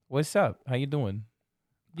What's up? How you doing?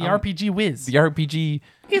 The RPG whiz. The RPG.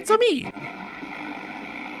 It's a me.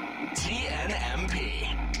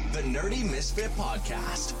 TNMP, the Nerdy Misfit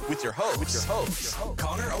Podcast, with your hosts,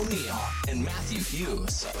 Connor O'Neill and Matthew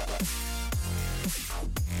Hughes.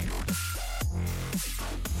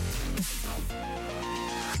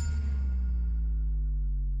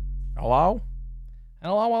 Hello?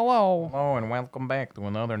 Hello. Hello, and welcome back to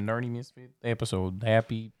another Nerdy Misfit episode.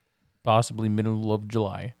 Happy, possibly middle of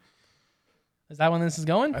July. Is that when this is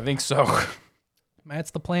going? I think so.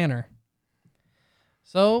 Matt's the planner.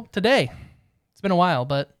 So, today, it's been a while,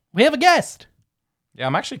 but we have a guest. Yeah,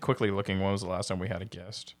 I'm actually quickly looking. When was the last time we had a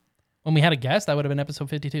guest? When we had a guest, that would have been episode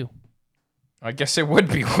 52. I guess it would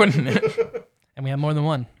be, wouldn't it? And we have more than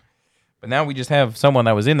one. But now we just have someone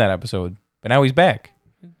that was in that episode. But now he's back.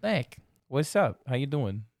 He's back. What's up? How you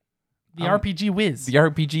doing? The RPG whiz. The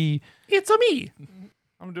RPG. It's a me.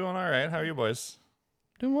 I'm doing all right. How are you boys?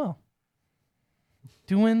 Doing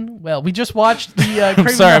well. We just watched the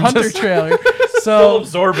Craven sorry, the I'm Hunter just- trailer. Still So,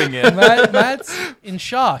 absorbing it. Matt's in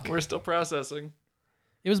shock. We're still processing.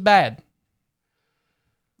 It was bad.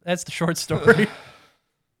 That's the short story.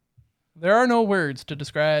 There are no words to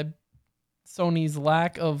describe Sony's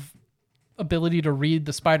lack of ability to read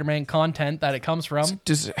the Spider-Man content that it comes from.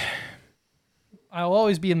 I'll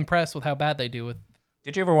always be impressed with how bad they do with.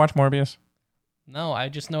 Did you ever watch Morbius? No, I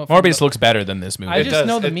just know it from Morbius looks better than this movie. I just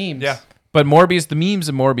know the It- memes. yeah. But Morbius, the memes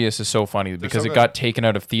of Morbius is so funny because so it good. got taken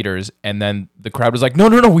out of theaters, and then the crowd was like, "No,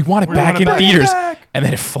 we want it back in theaters," and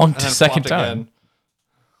then it flunked And a then second flopped time. again.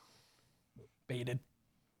 Baited.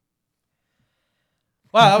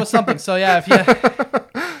 Wow, that was something. So yeah, if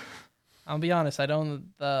you, I'll be honest, I don't.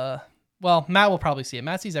 Well, Matt will probably see it.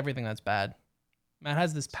 Matt sees everything that's bad. Matt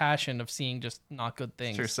has this passion of seeing just not good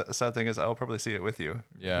things. Sure, sad thing is, I'll probably see it with you.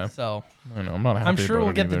 Yeah, So I don't know. I'm not happy. I'm sure about we'll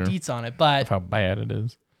it get the either, deets on it, but of how bad it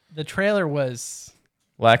is. the trailer was.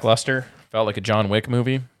 Lackluster. Felt like a John Wick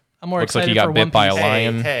movie. I'm more Looks like excited he got for bit One by a Piece.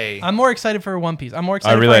 lion. Hey. I'm more excited for One Piece. I'm more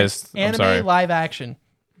excited realized. for I'm anime sorry. live action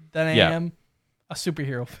than I Yeah. am a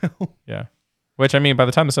superhero film. Yeah. Which, I mean, by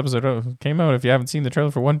the time this episode came out, if you haven't seen the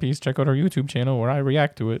trailer for One Piece, check out our YouTube channel where I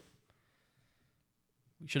react to it.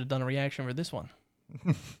 We should have done a reaction for this one.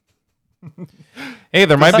 Hey,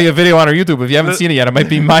 there might be a video on our YouTube. If you haven't seen it yet, it might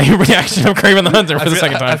be my reaction of Craven the Hunter for the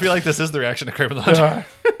second time. I feel like this is the reaction to Craven the Hunter.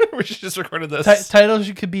 We should just recorded this. Titles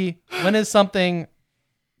could be, when is something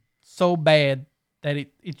so bad that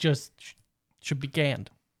it just should be canned?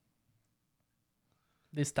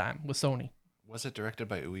 This time with Sony. Was it directed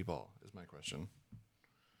by Uwe Ball? Is my question.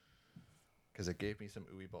 Because it gave me some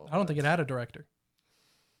Uwe Ball. I don't think it had a director.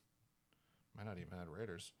 Might not even have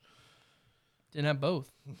writers. Didn't have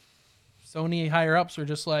both. Sony higher ups were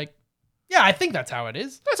just like, yeah, I think that's how it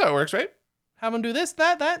is. That's how it works, right? Have them do this,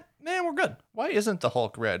 that, man, we're good. Why isn't the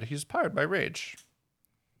Hulk red? He's powered by rage.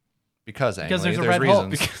 Because Because Ang Lee, there's a red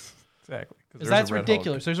Hulk. reasons. Exactly. Because that's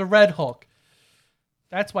ridiculous. There's a red Hulk.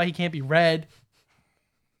 That's why he can't be red.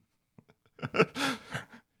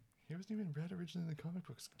 He wasn't even red originally in the comic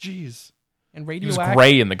books. Jeez. And He was radioactive.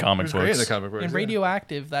 gray in the He comic was gray in the books. comic books. And yeah.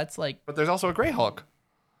 radioactive, that's like, But there's also a gray Hulk.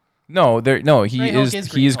 He Gray Hulk is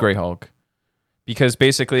is he is Green Gray Hulk. Because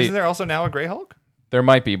basically Isn't there also now a gray Hulk? there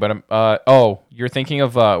might be, but you're thinking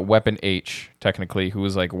of Weapon H technically, who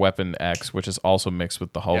is like Weapon X, which is also mixed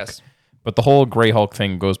with the Hulk. Yes. But the whole Gray Hulk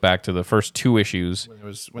thing goes back to the first two issues When where they he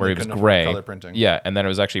was couldn't afford gray. color printing. Yeah, and then it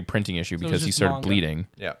was actually a printing issue So it was because he just started manga. bleeding.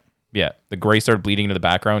 Yeah. Yeah, the gray started bleeding into the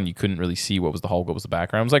background. You couldn't really see what was the Hulk, what was the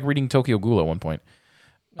background. It was like reading Tokyo Ghoul at one point.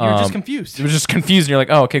 you're just confused. It was just confused, and you're like,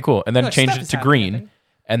 oh, okay, cool. And then Like, changed stuff it is to happening, I green. think.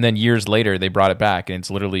 And then years later, they brought it back, and it's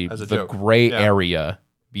literally As a the joke. gray Yeah. area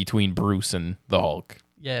between Bruce and the Hulk.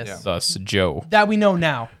 Yes. Yeah. Thus, Joe. That we know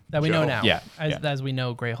now. Joe. Yeah, As we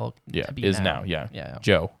know Grey Hulk Yeah, to be is now. now. Yeah. Yeah.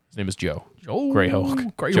 Joe. His name is Joe. Joe. Gray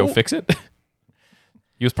Hulk. Gray Joe Hulk. Fix-It.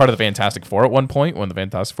 He was part of the Fantastic Four at one point when the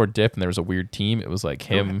Fantastic Four dipped, and there was a weird team. It was like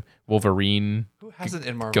him, Wolverine. Who hasn't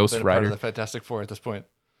in Marvel Ghost been a part Rider. of the Fantastic Four at this point?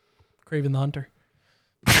 Craven the Hunter.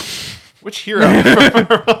 Which hero?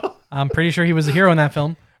 I'm pretty sure he was a hero in that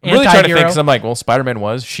film. I'm really trying to think Anti-hero. because I'm like, well, Spider-Man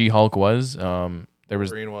was, She-Hulk was. There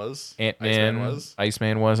was Green was. Ant-Man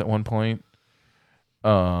Iceman was. was at one point.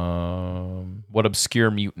 What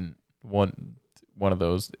obscure mutant? One of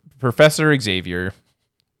those. Professor Xavier.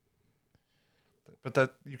 But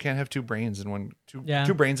that you can't have two brains in one. Two Yeah.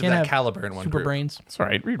 brains of Can't that have caliber in one Super group. brains. That's all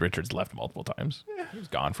right. Reed Richards left multiple times. He was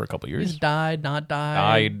gone for a couple years. He's died, not died.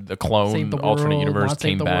 Died, a clone, Saved the alternate world, universe, not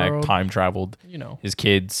saved came the back, world. time traveled. You know. His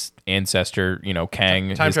kids, ancestor,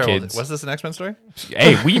 Kang, Time his travel. kids. Was this an X-Men story?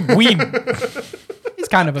 Hey, we He's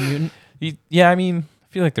kind of a mutant. yeah, I mean,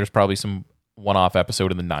 I feel like there's probably some one-off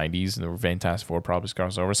episode in the 90s, and the Fantastic Four probably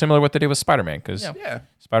crossed over. Similar to what they did with Spider-Man, because Yeah.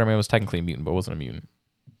 Spider-Man was technically a mutant, but wasn't a mutant.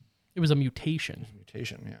 It was a mutation.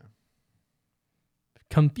 Mutation, yeah.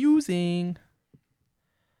 Confusing.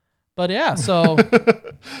 But yeah, so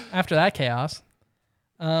after that chaos.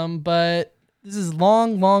 But this is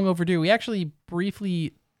long overdue. We actually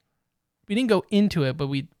we didn't go into it, but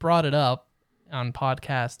we brought it up on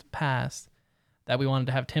podcast past that we wanted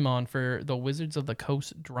to have Tim on for the Wizards of the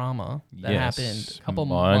Coast drama that happened a couple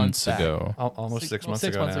months ago. Almost 6 months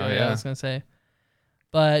Six ago months now. ago, yeah, I was going to say.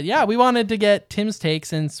 But yeah, we wanted to get Tim's take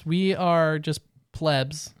since we are just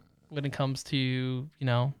plebs when it comes to,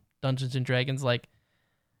 Dungeons and Dragons. Like,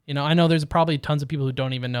 I know there's probably tons of people who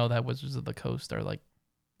don't even know that Wizards of the Coast are like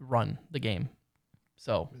run the game.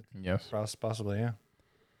 So, Yes. Possibly, yeah.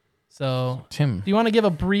 so Tim, do you want to give a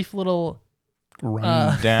brief little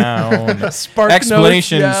run down Spark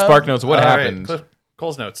explanation? notes, yeah. Spark notes. What All right, happened?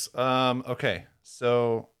 Cole's notes. Okay,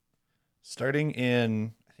 so starting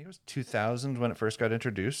in, I think it was 2000 when it first got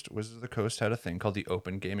introduced, Wizards of the Coast had a thing called the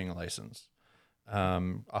Open Gaming License,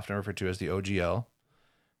 often referred to as the OGL.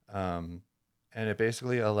 And it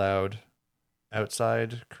basically allowed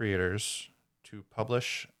outside creators to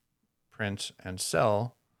publish, print, and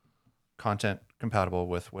sell content compatible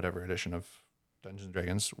with whatever edition of Dungeons and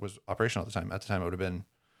Dragons was operational at the time. At the time, it would have been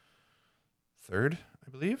 3rd, I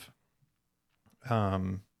believe.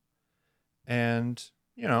 And,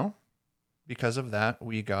 because of that,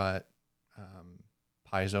 we got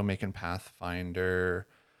Paizo making Pathfinder.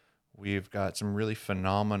 We've got some really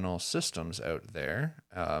phenomenal systems out there.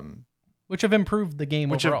 Which have improved the game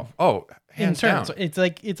overall. Hands down. So it's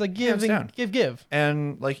like give Hands down. and give.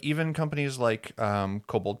 And like even companies like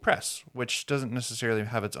Kobold Press, which doesn't necessarily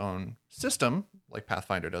have its own system like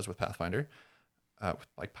Pathfinder does with Pathfinder,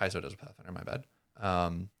 like Paizo does with Pathfinder, my bad,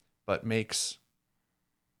 but makes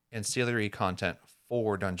ancillary content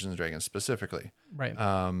for Dungeons and Dragons specifically. Right.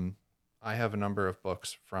 I have a number of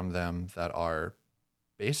books from them that are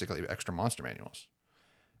basically extra monster manuals,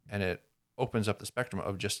 and it opens up the spectrum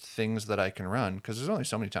of just things that I can run, because there's only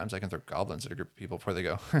so many times I can throw goblins at a group of people before they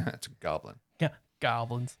go, it's a goblin. Yeah.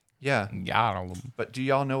 Goblins. Yeah. Yeah. But do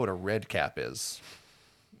y'all know what a red cap is?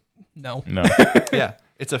 No. No. Yeah.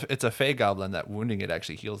 It's a fey goblin that wounding it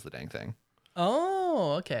actually heals the dang thing.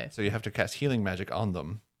 Oh, okay. So you have to cast healing magic on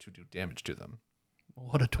them to do damage to them.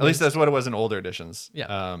 What a twist. At least that's what it was in older editions.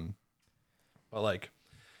 Yeah. But like,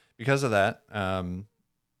 because of that,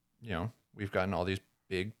 we've gotten all these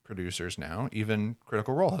big producers now. Even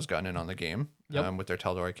Critical Role has gotten in on the game with their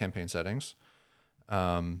Taldori campaign settings.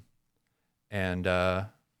 And I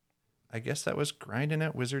guess that was grinding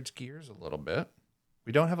at Wizards' gears a little bit.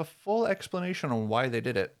 We don't have a full explanation on why they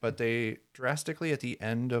did it, but they drastically, at the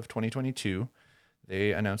end of 2022,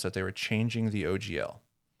 they announced that they were changing the OGL.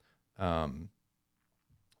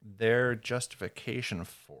 Their justification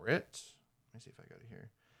for it, let me see if I got it here.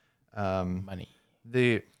 Money.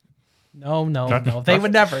 No. They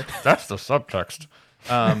would never. That's the subtext.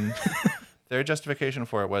 Their justification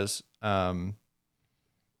for it was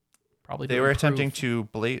Probably they to were improve.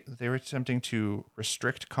 attempting to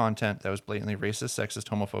restrict content that was blatantly racist, sexist,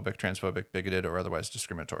 homophobic, transphobic, bigoted, or otherwise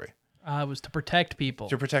discriminatory. It was to protect people.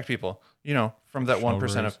 To protect people, from that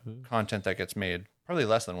 1% of racist. content that gets made, probably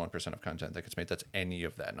less than 1% of content that gets made that's any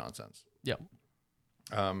of that nonsense. Yep.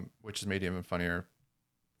 Which has made it even funnier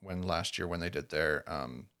when last year when they did their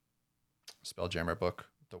Spelljammer book,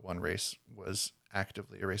 the one race was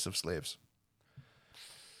actively a race of slaves.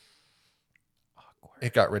 Awkward.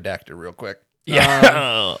 It got redacted real quick.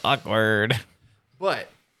 Yeah. Awkward. But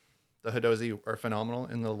the Hadozi are phenomenal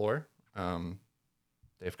in the lore.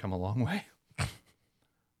 They've come a long way.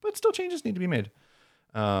 But still changes need to be made.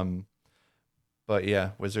 But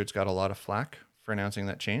yeah, Wizards got a lot of flack for announcing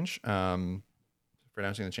that change. For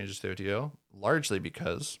announcing the changes to OTO, largely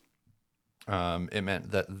because it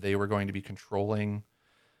meant that they were going to be controlling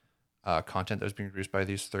content that was being produced by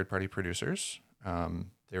these third-party producers.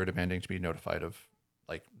 They were demanding to be notified of,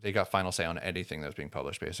 they got final say on anything that was being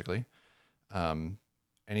published, basically.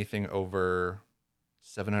 Anything over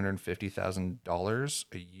 $750,000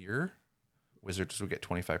 a year, Wizards would get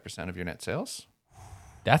 25% of your net sales.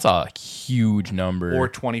 That's a huge number. Or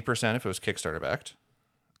 20% if it was Kickstarter backed.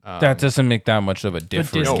 That doesn't make that much of a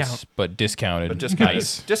difference. discount. But discounted. But discounted,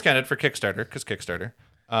 Nice. discounted for Kickstarter, because Kickstarter.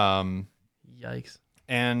 Yikes.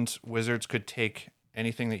 And Wizards could take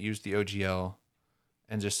anything that used the OGL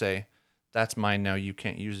and just say, that's mine now, you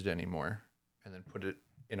can't use it anymore. And then put it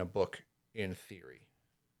in a book in theory.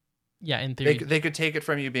 Yeah, in theory. They could take it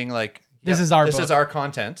from you being like, This "Yep, is our this book." is our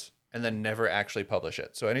content, and then never actually publish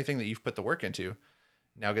it. So anything that you've put the work into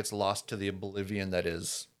now gets lost to the oblivion that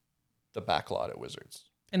is the backlot at Wizards.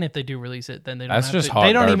 And if they do release it, then they don't That's have just to, hot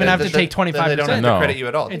they don't even have garbage. to take Then 25%. they don't have No. to credit you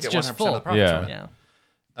at all. They It's get just 100% full. of the profits Yeah. from it.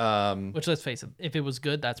 Yeah. Which, let's face it, if it was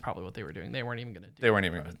good, that's probably what they were doing. They weren't even going to do. They weren't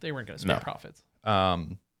even gonna- They weren't going to spare No. profits.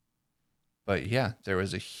 But yeah, there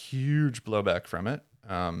was a huge blowback from it.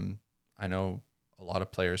 I know a lot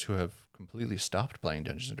of players who have completely stopped playing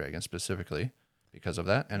Dungeons and Dragons specifically because of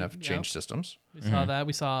that and have changed systems. We saw that.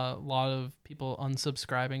 We saw a lot of people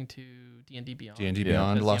unsubscribing to D&D Beyond. D&D Yeah.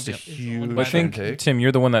 Beyond Because lost a D&D is huge owned by I think, intake. Tim,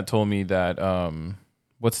 you're the one that told me that,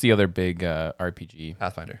 what's the other big RPG?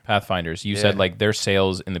 Pathfinder. Pathfinders. You Yeah. said like their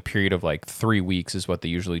sales in the period of like 3 weeks is what they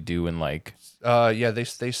usually do in like. Yeah,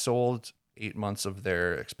 they sold 8 months of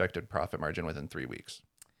their expected profit margin within 3 weeks.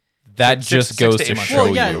 That Six- just six goes to eight to months. show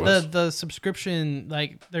Well, yeah, you. the subscription,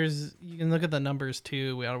 like, you can look at the numbers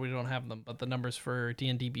too. We don't have them, but the numbers for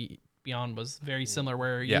D&D Beyond was very similar,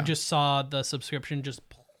 where Yeah. you just saw the subscription just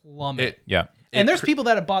plummet. Yeah. And there's people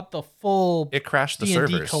that have bought the full It crashed the D&D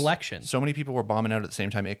servers. collection. So many people were bombing out at the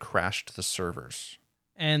same time. It crashed the servers.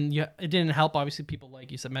 And it didn't help. Obviously, people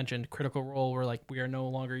like you said mentioned Critical Role were like, we are no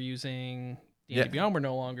longer using D&D Yeah. Beyond. We're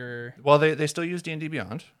no longer. Well, they still use D&D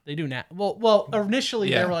Beyond. They do now. Well, initially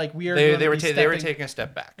they Yeah. were like, we are. They gonna were be they were stepping- taking a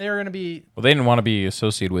step back. They were going to be Well, they didn't want to be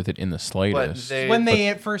associated with it in the But slightest. when they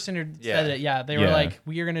at first said Yeah. it. Yeah, they were Yeah. like,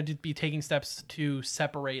 we are going to be taking steps to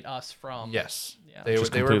separate us from. Yes. Yeah. They Which were is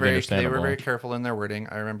they were completely very understandable. careful in their wording.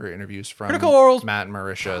 I remember interviews from Critical Role's- Matt and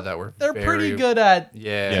Marisha that were They're very, pretty good at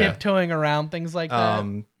Yeah. tiptoeing around things like that.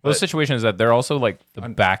 Well, the situation is that they're also like the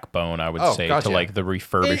Un- backbone, I would Oh, say, gotcha. to like the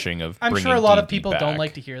refurbishing of. I'm bringing sure a lot of D&D people back. don't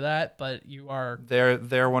like to hear that, but you are.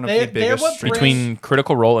 They're one of They're the biggest what streamers. Between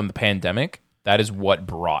Critical Role and the pandemic. That is what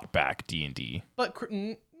brought back D&D. But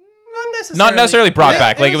not necessarily. Not necessarily brought Yeah,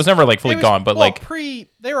 back. Like it was never like fully gone, but well, like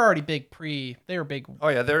they were already big They were big. Oh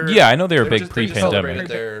yeah, they're Yeah, I know they were big just pre-pandemic. celebrated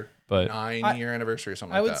their But- 9-year anniversary or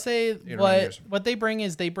something. I like would that. say 8 or 9 years. what they bring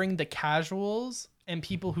is they bring the casuals and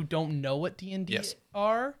people who don't know what D&D Yes.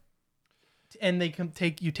 are, and they can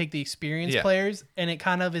take the experienced Yeah. players, and it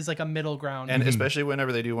kind of is like a middle ground. And especially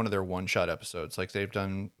whenever they do one of their one-shot episodes, like they've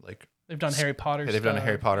done they've done Harry Potter. they've done a stuff,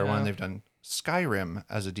 Harry Potter yeah. one, they've done Skyrim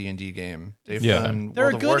as a D&D game. They've Yeah. done They're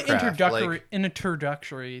World a of good Warcraft.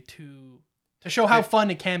 introductory to show how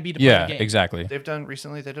fun it can be to play yeah, the game. exactly. They've done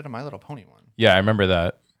recently. They did a My Little Pony one. Yeah, I remember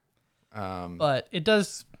that. But it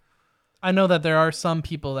does. I know that there are some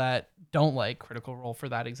people that don't like Critical Role for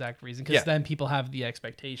that exact reason, because Yeah. then people have the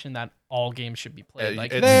expectation that all games should be played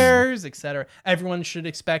like it's- theirs, etc. Everyone should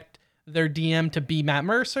expect their DM to be Matt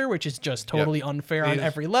Mercer, which is just totally unfair on These-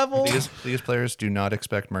 every level. These players do not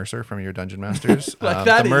expect Mercer from your dungeon masters. Like,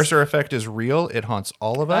 that the is- Mercer effect is real. It haunts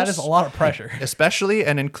all of us. That is a lot of pressure. especially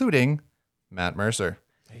and including Matt Mercer.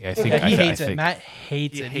 I think Yeah, he I hates it. think- Matt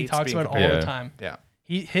hates He it. He hates talks being about it all compared. the time. Yeah,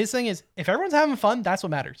 His thing is, if everyone's having fun, that's what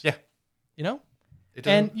matters. yeah. You know? It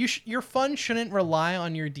doesn't- And your fun shouldn't rely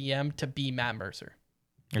on your DM to be Matt Mercer.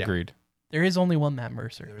 Agreed. There is only one Matt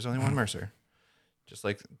Mercer. There's only one Mercer. Just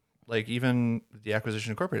like even the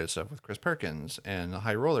Acquisition Incorporated stuff with Chris Perkins and the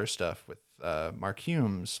High Roller stuff with Mark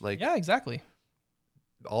Humes. Like Yeah, exactly.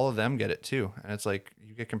 all of them get it too. And it's like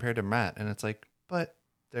you get compared to Matt, and it's like, but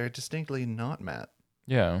they're distinctly not Matt.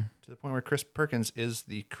 Yeah. To the point where Chris Perkins is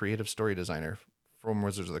the creative story designer from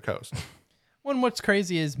Wizards of the Coast. What's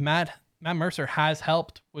crazy is Matt Mercer has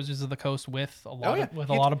helped Wizards of the Coast with a lot yeah. of,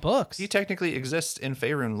 a lot of books. He technically exists in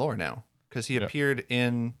Faerun lore now because he appeared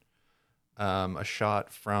in a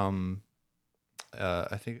shot from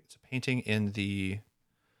I think it's a painting in the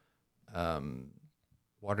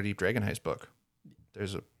Waterdeep Dragon Heist book.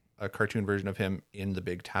 There's a cartoon version of him in the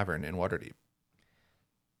big tavern in Waterdeep.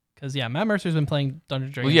 Because Matt Mercer's been playing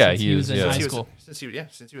Dungeons & Dragons Well, yeah, since he he is, was in yeah. high Since he school.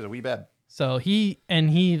 since he was a wee bad. So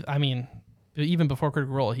I mean, even before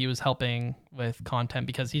Critical Role, he was helping with content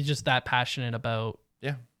because he's just that passionate about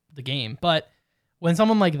the game. But when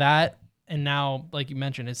someone like that, and now, like you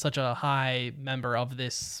mentioned, is such a high member of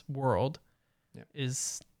this world,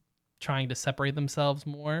 is trying to separate themselves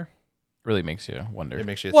more. Really makes you wonder. It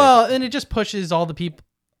makes you Well, and it just pushes all the people.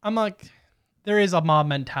 I'm like, there is a mob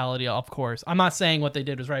mentality, of course. I'm not saying what they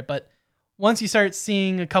did was right, but once you start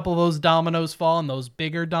seeing a couple of those dominoes fall and those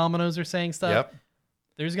bigger dominoes are saying stuff, Yep.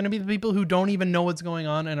 there's going to be the people who don't even know what's going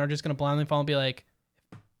on and are just going to blindly follow and be like,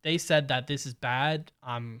 they said that this is bad.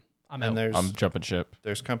 I'm And out. I'm jumping ship.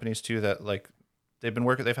 there's companies too that like they've been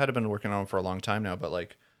working on it for a long time now, but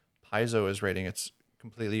like Paizo is writing its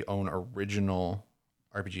completely own original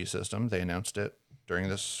RPG system. They announced it during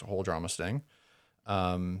this whole drama sting.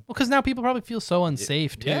 Well, because now people probably feel so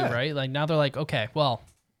unsafe too, yeah. right? Like now they're like, okay, well,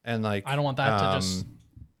 And like I don't want that to just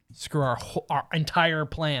screw our entire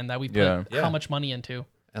plan that we put Yeah. how much money into.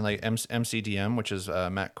 And like MCDM, which is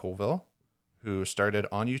Matt Colville, who started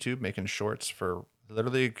on YouTube making shorts for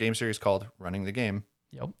literally a game series called Running the Game,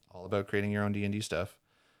 Yep. all about creating your own D&D stuff.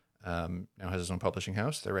 Now has his own publishing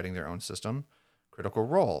house. They're writing their own system. Critical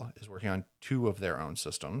Role is working on 2 of their own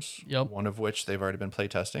systems. Yep. One of which they've already been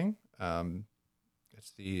playtesting.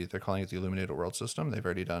 They're calling it the Illuminated World System. They've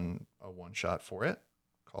already done a one-shot for it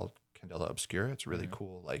called Candela Obscura. It's really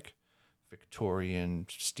cool, like Victorian,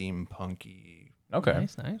 steampunky, Okay.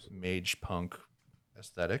 Nice. mage punk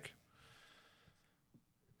aesthetic.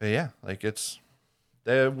 But yeah, like it's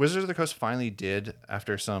the Wizards of the Coast finally did,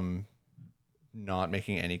 after some not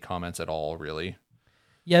making any comments at all, really.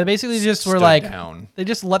 Yeah, they basically just were stood like, down. they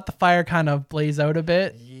just let the fire kind of blaze out a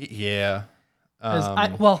bit. Yeah.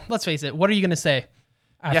 'Cause well, let's face it. What are you gonna say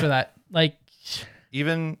after that? Like,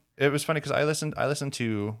 Even it was funny because I listened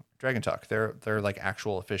to Dragon Talk. They're like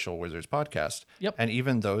actual official Wizards podcast. Yep. And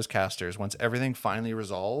even those casters, once everything finally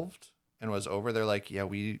resolved and was over, they're like, yeah,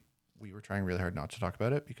 we were trying really hard not to talk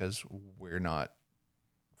about it because we're not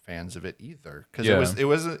fans of it either. Because it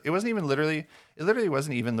wasn't even literally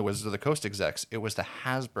wasn't even the Wizards of the Coast execs. It was the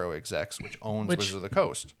Hasbro execs, which owns Wizards of the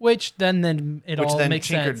Coast. which then it all makes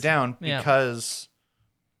tinkered sense. down Yeah. because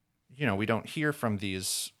we don't hear from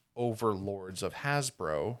these overlords of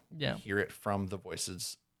Hasbro. Yeah. We hear it from the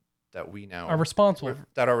voices that we now Are responsible.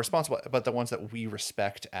 but the ones that we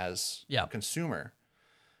respect as Yeah. a consumer.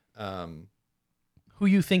 Who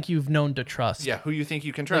you think you've known to trust. Yeah, who you think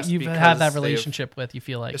you can That trust. you've because had that they've- relationship with, you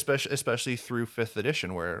feel like. especially through 5th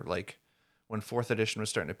edition, where like when 4th edition was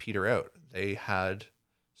starting to peter out, they had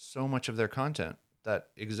so much of their content that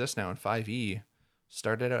exists now in 5e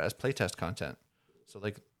started out as playtest content. So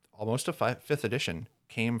like almost a 5th edition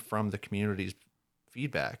came from the community's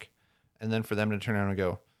feedback, and then for them to turn around and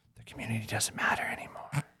go, the community doesn't matter anymore.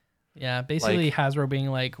 Yeah, basically Hasbro being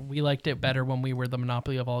like, we liked it better when we were the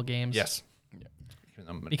monopoly of all games. Yes. Even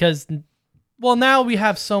though- Because, well, now we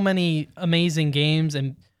have so many amazing games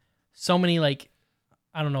and so many, like,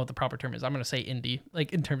 I don't know what the proper term is. I'm going to say indie,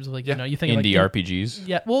 like in terms of like, you know, you think Indie like RPGs.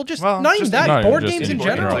 Yeah, well, just Well, not even just that. not Board just games in indie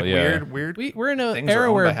general. board games. like Yeah. weird We're in an things are era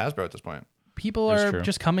owned where by Hasbro at this point. people That's are true.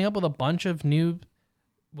 just coming up with a bunch of new,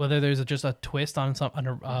 whether there's just a twist on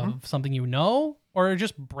something you know, or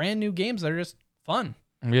just brand new games that are just fun.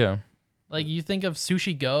 Yeah. Like you think of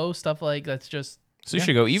Sushi Go, stuff like that's just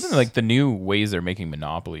Sushi Go, even like the new ways they're making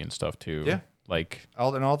Monopoly and stuff too. Yeah. Like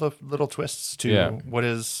all the little twists to what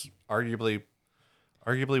is arguably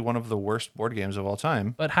one of the worst board games of all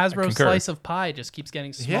time. But Hasbro's concur. slice of pie just keeps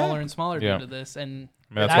getting smaller and smaller Yeah. due to this, and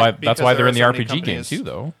I mean, that- that's because why there they're are in the so many RPG game companies- too,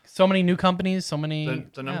 though. so many new companies, so many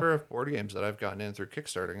The number of board games that I've gotten in through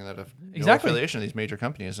Kickstarter and that have no Exactly. affiliation with these major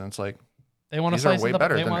companies, and it's like they want a these are slice way of the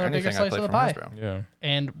better they than want a bigger anything I slice play of the from pie, Hasbro. Yeah.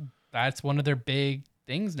 and that's one of their big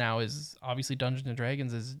things now. Is obviously Dungeons and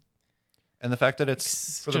Dragons is And the fact that it's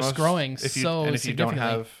It's for the just most, growing if you, so and if you don't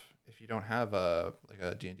significantly. have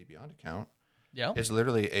a D&D Beyond account, yeah, it's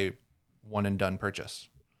literally a one and done purchase.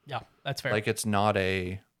 yeah, that's fair. Like it's not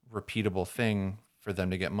a repeatable thing for them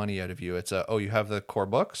to get money out of you. It's you have the core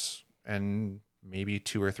books and maybe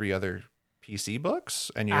 2 or 3 other PC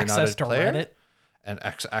books, and you're Access not a to player. Reddit. And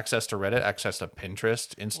access to Reddit, access to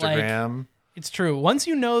Pinterest, Instagram. It's true. Once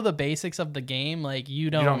you know the basics of the game, like you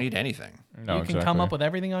don't need anything. No, you can come up with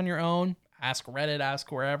everything on your own. Ask Reddit,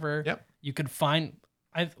 ask wherever. Yep. You could find.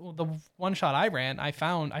 The one shot I ran, I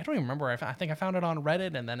don't even remember where I think I found it on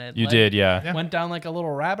Reddit, and then it You did, yeah. went down like a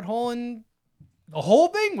little rabbit hole, and the whole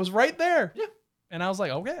thing was right there. Yeah. And I was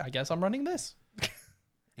like, okay, I guess I'm running this.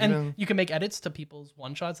 And Even- you can make edits to people's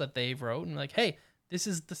one shots that they've wrote, and like, hey, this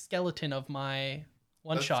is the skeleton of my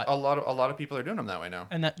one shot, A lot of people are doing them that way now.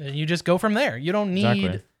 and and you just go from there. You don't need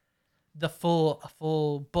Exactly. a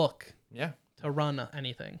full book Yeah. to run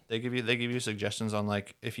anything. They give you suggestions on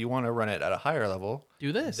like if you want to run it at a higher level,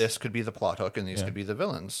 Do this. this could be the plot hook and these Yeah. could be the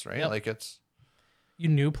villains, right? Yep. Like it's You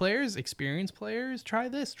new players, experienced players, try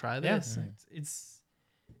this, try Yeah. this.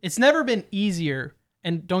 It's never been easier.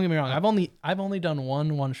 And don't get me wrong, I've only done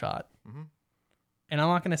one shot, and I'm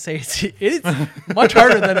not gonna say it's much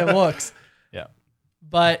harder than it looks. Yeah.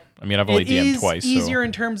 But I mean, I've only it DM'd is twice. easier So.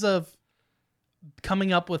 in terms of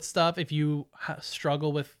coming up with stuff. If you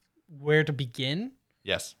struggle with where to begin,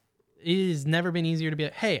 yes. it has never been easier to be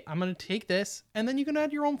like, hey, I'm gonna take this, and then you can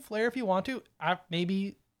add your own flair if you want to.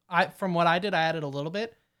 From what I did, I added a little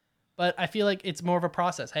bit, but I feel like it's more of a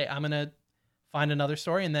process. Hey, I'm gonna find another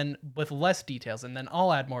story, and then with less details, and then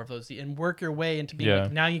I'll add more of those and work your way into being Yeah.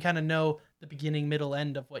 like, now you kind of know the beginning, middle,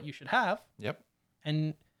 end of what you should have. Yep.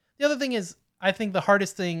 And the other thing is, I think the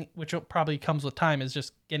hardest thing, which probably comes with time, is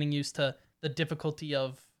just getting used to the difficulty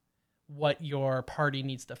of what your party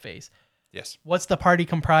needs to face. Yes. What's the party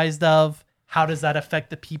comprised of? How does that affect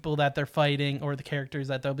the people that they're fighting or the characters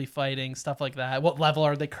that they'll be fighting? Stuff like that. What level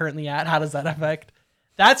are they currently at? How does that affect?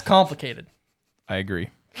 That's complicated. I agree.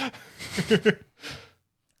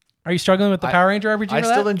 Are you struggling with the Power Ranger RPG? I for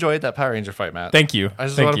still that? enjoyed that Power Ranger fight, Matt. Thank you. I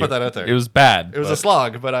just Thank want to you. put that out there. It was bad. It was a but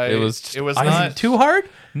slog, but it was not Too hard?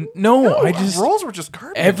 No, I just rolls were just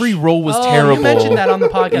garbage. every roll was Oh, terrible. you mentioned that on the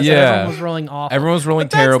podcast. Yeah. That everyone was rolling off. Everyone was rolling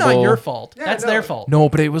But that's terrible. not your fault. Yeah, That's no. their fault. No,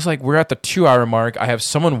 but it was like we're at the 2-hour mark. I have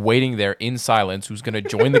someone waiting there in silence who's going to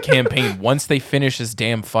join the campaign once they finish this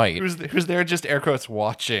damn fight. Who's there just air quotes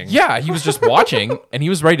watching. Yeah, he was just watching and he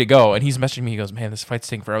was ready to go. And he's messaging me. He goes, "Man, this fight's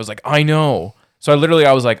taking forever." I was like, "I know." So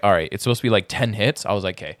I was like, "All right, it's supposed to be like 10 hits." I was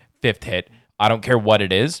like, "Okay, 5th hit. I don't care what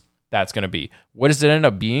it is. That's going to be." What does it end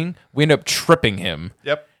up being? We end up tripping him.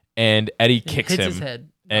 Yep. And Eddie kicks hits him. his head.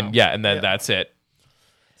 And Oh. yeah, and then that's it.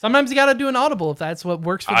 Sometimes you got to do an audible if that's what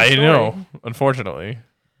works for the I story. know, unfortunately.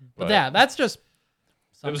 But yeah, that's just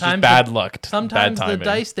It was sometimes just bad luck. Sometimes bad the timing.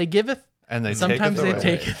 dice they giveth, And they sometimes take it they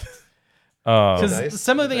away. take it. Um, Because dice-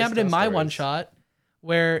 similar the thing dice happened in tell my stories. one shot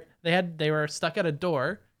where they were stuck at a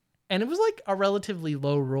door, and it was like a relatively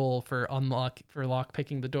low roll for lock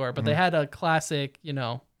picking the door, but they had a classic,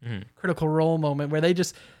 critical roll moment where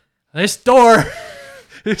this door,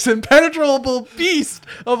 this impenetrable beast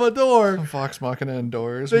of a door. Vox Machina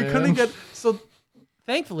indoors. They man. couldn't get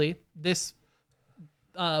thankfully this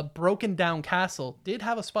broken down castle did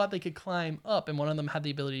have a spot they could climb up, and one of them had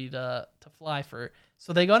the ability to fly for.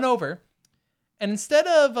 So they got over, and instead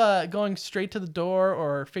of going straight to the door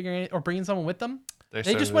or bringing someone with them, they just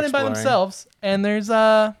started went in by exploring. themselves. And there's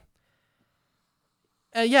a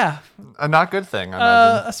not good thing. I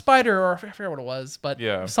imagine. a spider, or I forget what it was, but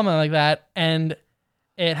Yeah. something like that, and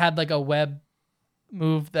it had like a web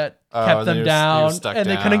move that Oh, kept and them he was down, stuck and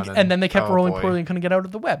they couldn't, down, and then they kept oh, rolling boy. poorly and couldn't get out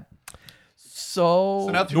of the web. So So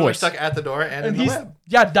now people are Nice. stuck at the door and in the he's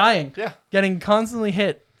web. dying, Yeah. getting constantly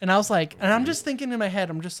hit, and I was like, and I'm just thinking in my head,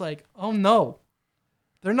 I'm just like, oh no,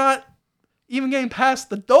 they're not even getting past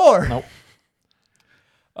the door. Nope.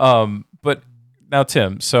 But now,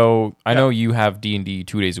 Tim, so I know you have D&D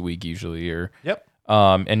 2 days a week usually, Yep.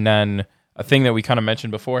 and then a thing that we kind of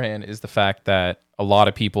mentioned beforehand is the fact that a lot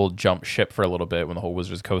of people jumped ship for a little bit when the whole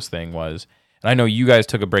Wizards of the Coast thing was. And I know you guys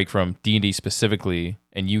took a break from D&D specifically,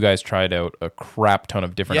 and you guys tried out a crap ton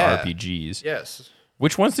of different Yeah. RPGs. Yes.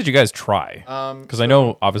 Which ones did you guys try? Because I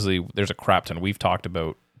know obviously there's a crap ton. We've talked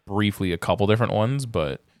about briefly a couple different ones,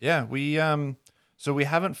 but Yeah, we so we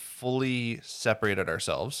haven't fully separated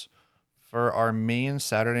ourselves. For our main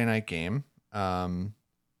Saturday night game,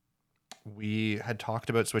 we had talked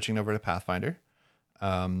about switching over to Pathfinder.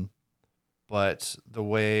 But the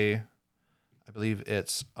way I believe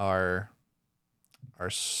it's our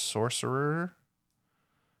sorcerer,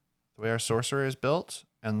 the way our sorcerer is built,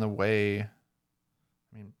 and the way,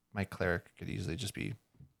 I mean, my cleric could easily just be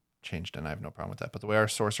changed, and I have no problem with that. But the way our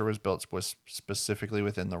sorcerer was built was specifically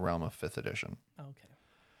within the realm of 5th edition. Okay.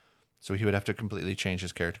 So he would have to completely change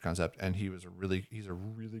his character concept, and he's a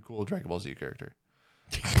really cool Dragon Ball Z character.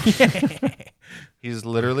 He is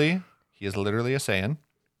literally a Saiyan.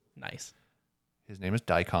 Nice. His name is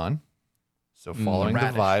Daikon. So following the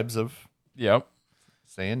Radish. vibes of yep.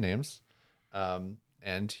 Saiyan names.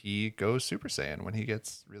 And he goes Super Saiyan when he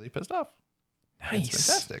gets really pissed off. It's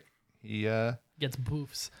fantastic. He Gets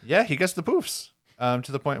boofs. yeah, he gets the poofs.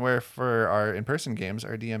 To the point where for our in-person games,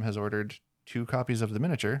 our DM has ordered 2 copies of the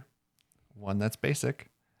miniature. One that's basic.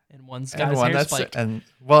 And one's got And his one hair that's spiked.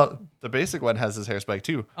 the basic one has his hair spiked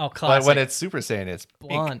too. Oh, But classic. when it's Super Saiyan, it's pink.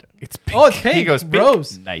 blonde. It's pink. Oh, it's pink. He goes pink.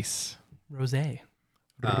 Rose. Nice. Rose. He's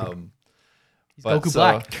But Goku so-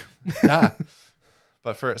 Black. Yeah.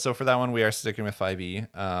 But for that one, we are sticking with 5e.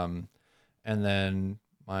 And then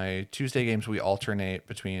my Tuesday games, we alternate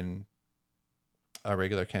between a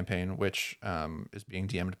regular campaign, which is being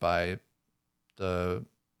DM'd by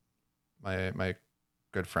my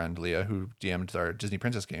good friend Leah, who DM'd our Disney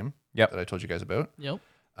Princess game Yep. that I told you guys about. Yep.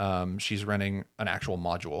 She's running an actual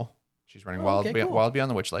module. She's running Oh, okay, cool. Wild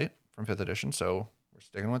Beyond the Witchlight from 5th edition, so we're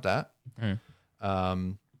sticking with that. Mm.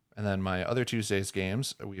 And then my other Tuesdays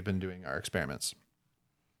games, we've been doing our experiments.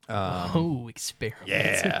 Experiment.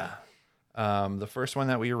 Yeah. The first one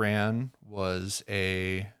that we ran was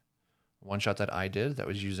a one-shot that I did that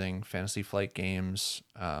was using Fantasy Flight Games'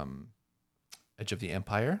 Edge of the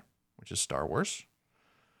Empire, which is Star Wars,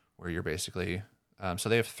 where you're basically... so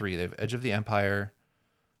they have 3. They have Edge of the Empire,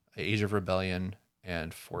 Age of Rebellion,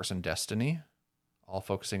 and Force and Destiny, all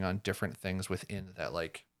focusing on different things within that,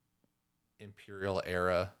 like, Imperial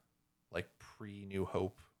era, like, pre-New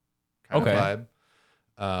Hope kind Okay. of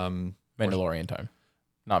vibe. Mandalorian time.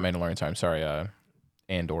 Not Mandalorian time. Sorry.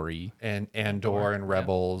 Andor-y. and Andor and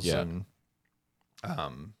Rebels Yeah. and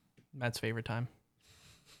Matt's favorite time.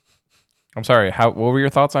 I'm sorry. What were your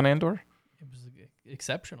thoughts on Andor? It was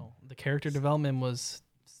exceptional. The character development was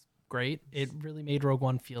great. It really made Rogue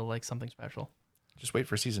One feel like something special. just wait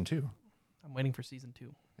for season 2. I'm waiting for season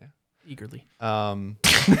 2. Yeah. Eagerly. Oh,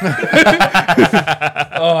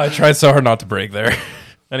 I tried so hard not to break there.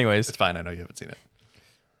 Anyways. It's fine. I know you haven't seen it.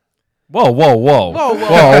 Whoa.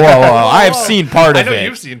 I've seen part I of know it.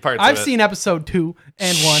 you've seen parts I've of it. seen episode 2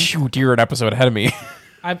 and 1. Shoot, you're an episode ahead of me.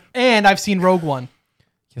 I've seen Rogue One.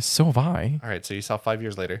 Yes, so have I. All right, so you saw 5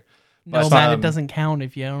 years later. No, But, Matt, it doesn't count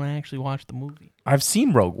if you don't actually watch the movie. I've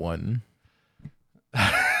seen Rogue One.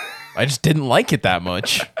 I just didn't like it that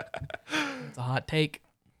much. It's a hot take.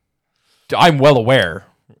 I'm well aware,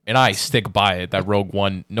 and I stick by it, that Rogue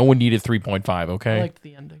One, no one needed 3.5, okay? I liked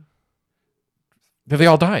the ending. They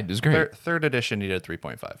all died. It was great. Third edition needed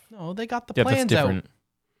 3.5. No, they got the Yeah, that's plans out. different.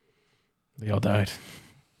 They all died.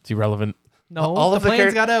 It's irrelevant. No, All the of the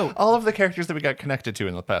plans got out. All of the characters that we got connected to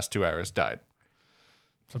in the past 2 hours died.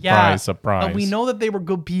 Surprise. But we know that they were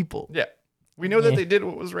good people. Yeah. We know that they did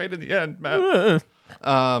what was right in the end, Matt.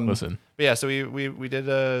 Listen. But yeah, so we did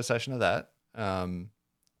a session of that.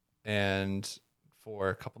 And for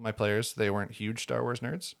a couple of my players, they weren't huge Star Wars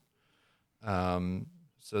nerds.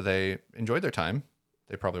 So they enjoyed their time.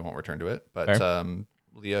 They probably won't return to it. But Fair.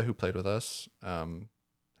 Leah, who played with us, has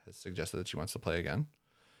suggested that she wants to play again.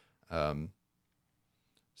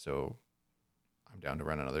 So I'm down to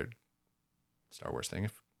run another Star Wars thing.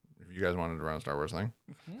 If you guys wanted to run a Star Wars thing.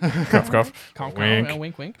 Cuff.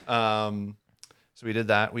 Wink, wink. So we did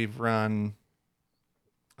that. We've run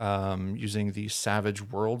using the Savage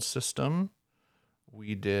World system.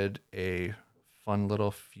 We did a fun little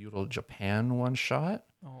feudal Japan one shot.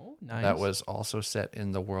 Oh, nice. That was also set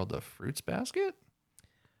in the world of Fruits Basket.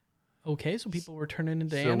 Okay, so people were turning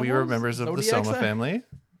into So animals? we were members of the Zodiacs Soma there? family.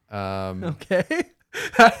 Okay.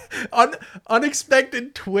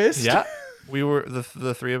 Unexpected twist. Yeah. We were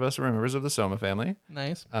the three of us were members of the Soma family.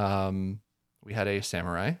 Nice. We had a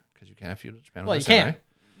samurai because you can't have feudal Japan Well, without you a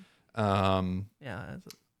samurai. can. Yeah,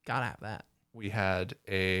 gotta have that. We had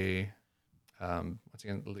a once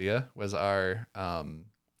again, Leah was our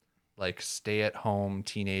like stay at home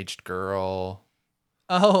teenaged girl,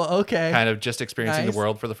 Oh, okay. kind of just experiencing Nice. the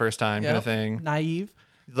world for the first time kind of Yep. thing. Naive.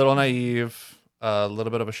 Little naive, a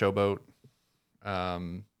little bit of a showboat. All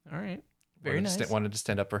right. Very wanted nice. To wanted to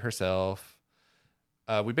stand up for herself.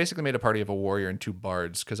 We basically made a party of a warrior and 2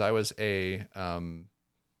 bards because I was I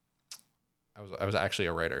was actually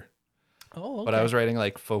a writer, Oh, okay. but I was writing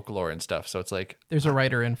like folklore and stuff. So it's like There's a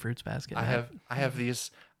writer in Fruits Basket. I Matt.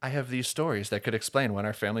 have these stories that could explain when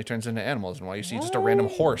our family turns into animals and why you see just a random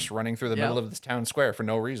horse running through the Yep. middle of this town square for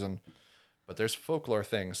no reason. But there's folklore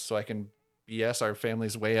things, so I can BS our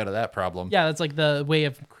family's way out of that problem. Yeah, that's like the way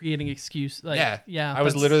of creating excuse. Like, yeah. I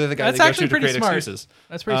was that's- literally the guy that's that goes actually to pretty create smart. excuses.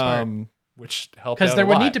 That's pretty smart. Which helped Because out there a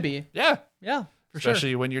would lot. need to be. Yeah, Yeah, for sure.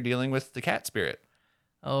 especially when you're dealing with the cat spirit.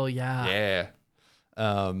 Oh yeah. Yeah.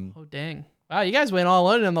 Oh dang. Wow, you guys went all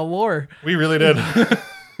in on the lore. We really did.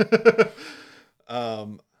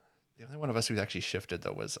 The only one of us who actually shifted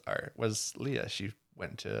though was Leah. She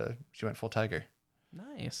went full tiger.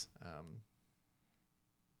 Nice.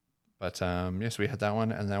 Yes, we had that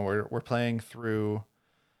one, and then we're playing through.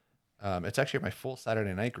 It's actually my full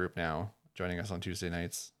Saturday night group now, joining us on Tuesday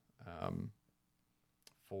nights.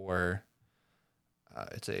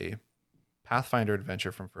 It's a Pathfinder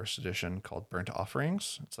adventure from first edition called Burnt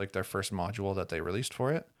Offerings. It's like their first module that they released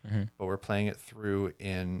for it, but we're playing it through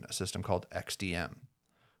in a system called XDM,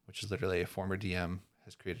 which is literally a former DM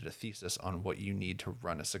has created a thesis on what you need to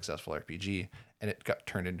run a successful RPG, and it got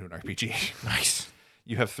turned into an RPG. Nice.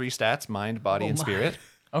 You have 3 stats: mind, body, and my. spirit,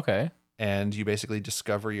 Okay. and you basically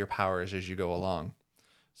discover your powers as you go along.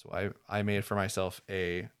 So I made for myself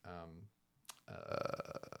a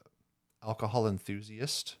alcohol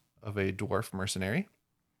enthusiast of a dwarf mercenary.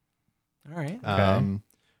 All right.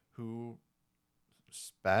 Who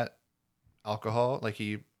spat alcohol, like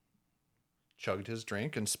he chugged his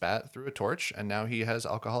drink and spat through a torch, and now he has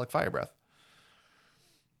alcoholic fire breath.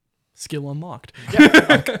 Skill unlocked.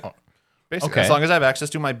 Basically, Okay. as long as I have access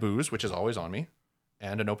to my booze, which is always on me,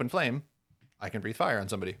 and an open flame, I can breathe fire on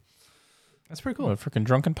somebody. That's pretty Oh, cool. a freaking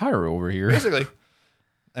drunken pyro over here. Basically.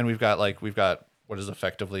 And we've got what is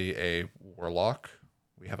effectively a warlock.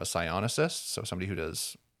 We have a psionicist, so somebody who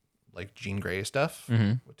does like Jean Grey stuff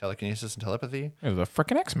with telekinesis and telepathy. It was a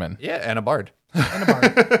freaking X-Men. Yeah, and a bard. And a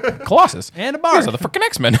bard. Colossus. And a These bard. are the freaking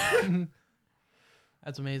X-Men.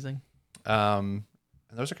 That's amazing. And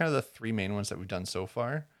those are kind of the 3 main ones that we've done so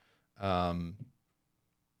far.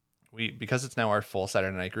 because it's now our full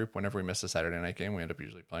Saturday night group. Whenever we miss a Saturday night game, we end up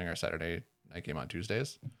usually playing our Saturday night game on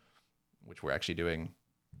Tuesdays, which we're actually doing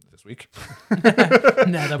this week.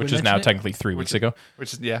 Which is now technically 3 weeks ago.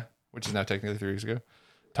 Which is now technically 3 weeks ago.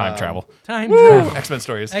 Time travel. Time travel. X-Men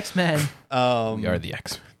stories. X-Men. We are the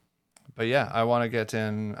X. But yeah, I want to get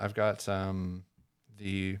in. I've got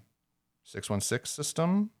the 616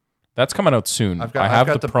 system. That's coming out soon. I've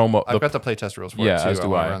got the promo. I've got the playtest rules for it too. As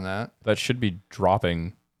do I I. run that. That should be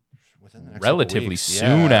dropping Within the next relatively weeks.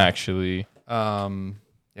 soon, Yeah. actually.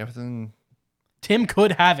 Within. Tim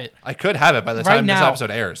could have it. I could have it by the Right time this now.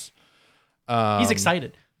 episode airs. He's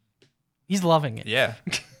excited. He's loving it. Yeah.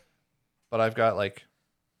 But I've got like.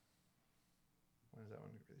 What is that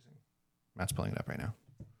one releasing? Matt's pulling it up right now.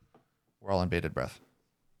 We're all on bated breath.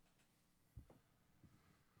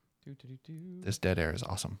 This dead air is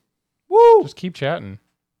awesome. Woo! Just keep chatting.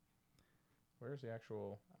 Where's the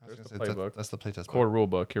actual? There's the playbook. That's the playtest Core book. rule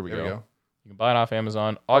book. Here we There go. we go. You can buy it off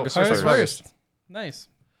Amazon August August 1st. 1st. Nice.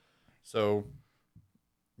 So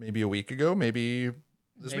maybe a week ago, maybe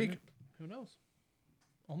this Maybe. week. Who knows?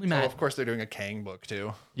 Only So Matt. of course they're doing a Kang book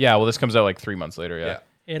too. Yeah, well, this comes out like 3 months later. Yeah.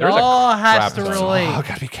 It There's a all has crap to ton. relate. Oh,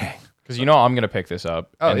 gotta be Kang. Because you know I'm going to pick this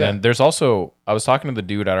up. Oh, and yeah. then there's also, I was talking to the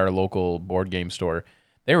dude at our local board game store.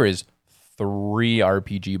 There is 3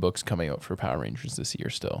 RPG books coming out for Power Rangers this year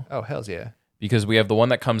still. Oh, hells yeah. Because we have the one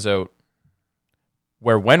that comes out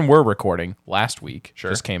where when we're recording last week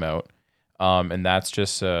just came out. And that's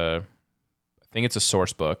just, I think it's a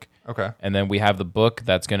source book. Okay. And then we have the book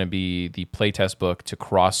that's going to be the playtest book to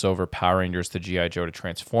cross over Power Rangers to G.I. Joe to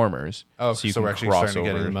Transformers. Oh, you so can we're actually cross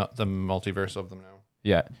starting to over. get the multiverse of them now.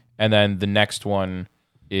 Yeah. And then the next one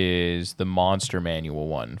is the Monster Manual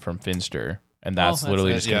one from Finster. And that's that's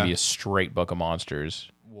literally it, just going to yeah. be a straight book of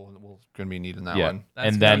monsters. We're going to be needing that Yeah. one. That's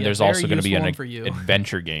And gonna then be a there's very also going to be useful an one for you.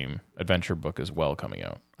 adventure book as well coming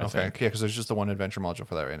out. I Okay. think. Yeah, because there's just the one adventure module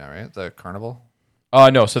for that right now, right? The Carnival?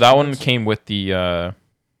 No, so that one came with the DM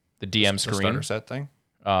The screen. starter set thing?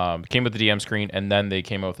 Came with the DM screen, and then they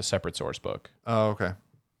came out with a separate source book. Oh, okay.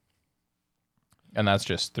 And that's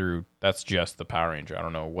just the Power Ranger. I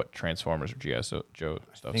don't know what Transformers or Joe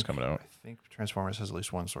stuff's coming out. I think Transformers has at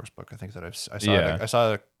least one source book. I think that I saw. Yeah. I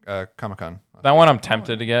saw Comic-Con. That one I'm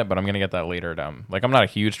tempted to get, but I'm gonna get that later down. Like I'm not a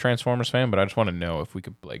huge Transformers fan, but I just want to know if we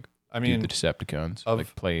could like do the Decepticons,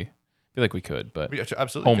 play. I feel like we could, but We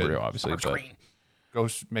absolutely homebrew could. obviously. But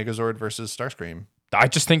Ghost Megazord versus Starscream. I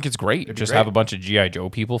just think it's great. It'd be Just great. have a bunch of GI Joe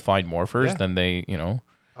people find morphers, Yeah. then they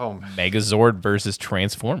Oh, Megazord versus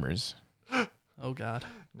Transformers, Oh God.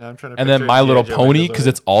 now I'm trying to. and then picture My G.I. Little Joe Pony Megazord. because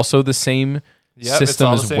it's also the same Yep, it's system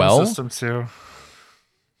all the as same well. System too.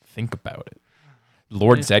 Think about it.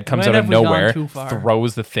 Lord Zed comes When out of have we gone nowhere, too far?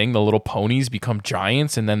 throws the thing, the little ponies become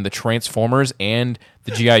giants, and then the Transformers and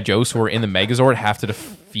the G.I. Joes who are in the Megazord have to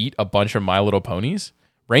defeat a bunch of My Little Ponies.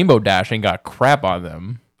 Rainbow Dash ain't got crap on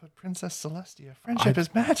them. But Princess Celestia, friendship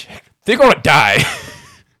is magic. They're gonna die. I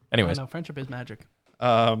Anyways, know friendship is magic.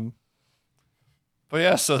 But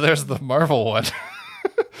yeah, so there's the Marvel one.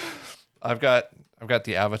 I've got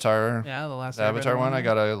the Avatar. Yeah, the last The Avatar one. I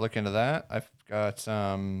got. gotta look into that. I've got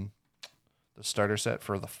the starter set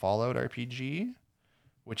for the Fallout RPG,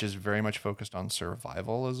 which is very much focused on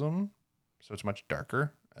survivalism. So it's much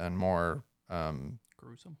darker and more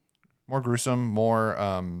Gruesome.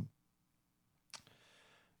 more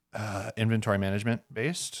inventory management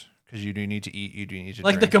based, because you do need to eat, you do need to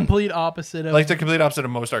Like the drink. complete opposite of. Like the complete opposite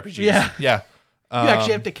of most RPGs. Yeah. Yeah. you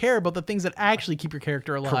actually have to care about the things that actually keep your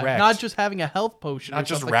character alive, Correct. not just having a health potion. not or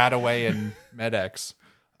just something. Radaway and Med-X.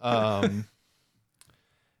 But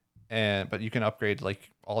you can upgrade,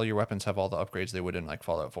 like all your weapons have all the upgrades they would in like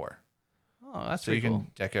Fallout 4. Oh, that's So you pretty can cool.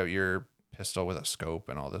 deck out your pistol with a scope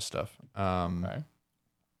and all this stuff. okay.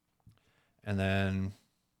 And then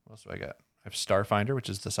what else do I got? I have Starfinder, which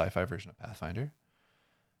is the sci-fi version of Pathfinder.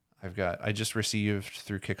 I just received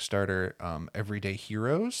through Kickstarter Everyday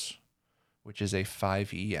Heroes, which is a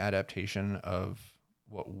 5e adaptation of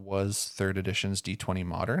what was 3rd edition's D20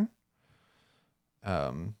 Modern.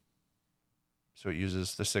 So it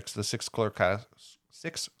uses the six core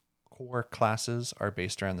classes are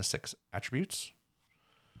based around the 6 attributes.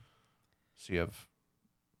 So you have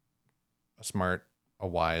a smart, a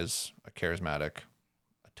wise, a charismatic,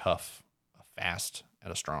 a tough, a fast,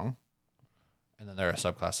 and a strong. And then there are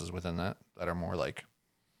subclasses within that are more like,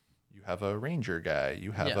 you have a ranger guy,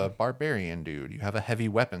 you have Yeah. a barbarian dude, you have a heavy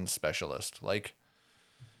weapons specialist. Like,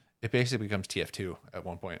 it basically becomes TF2 at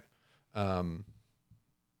one point. But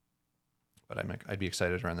I'd be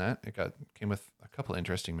excited around that. Came with a couple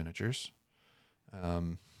interesting miniatures.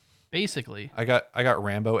 Basically, I got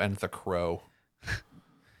Rambo and the Crow.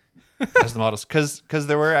 as the models, because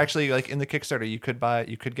there were actually, like, in the Kickstarter, you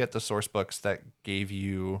could get the source books that gave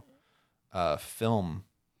you film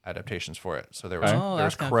adaptations for it. So there was Oh, there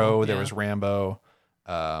was that's kinda Crow, cool. there Yeah. was Rambo, piqued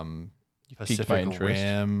my Pacific interest.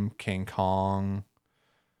 Rim, King Kong.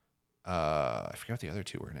 I forget what the other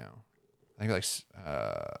two were now. I think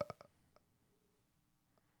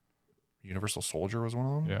Universal Soldier was one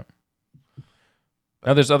of them. Yeah.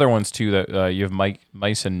 Now there's other ones too that you have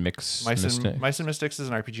Mice and Mix. Mice and Mystics is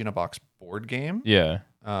an RPG in a box board game. Yeah.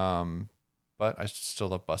 But I still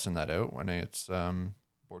love bussing that out when it's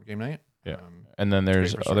board game night. Yeah. And then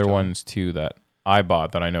there's great for other storytelling. ones too that I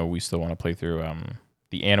bought that I know we still want to play through.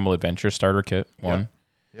 The Animal Adventure starter kit one.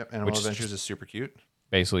 Yep, Animal Which is Adventures is super cute.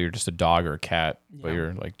 Basically, you're just a dog or a cat, but Yeah.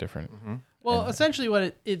 you're like different. Mm-hmm. Well, essentially,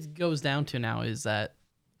 what it goes down to now is that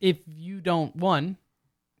if you don't want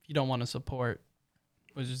to support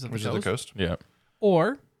Wizards of the Coast, Yeah.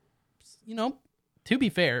 or, to be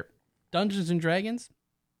fair, Dungeons and Dragons,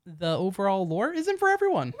 the overall lore isn't for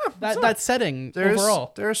everyone. That setting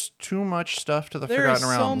overall. There's too much stuff to the There Forgotten are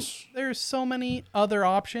Realms. there's so many other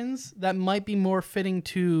options that might be more fitting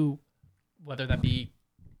to whether that be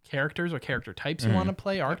characters or character types you want to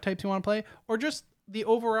play, archetypes you want to play, or just the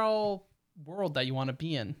overall world that you want to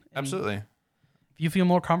be in. And Absolutely. if you feel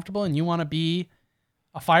more comfortable and you want to be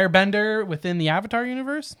a firebender within the Avatar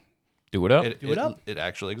universe, Do it up. Do it up. It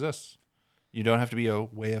actually exists. You don't have to be a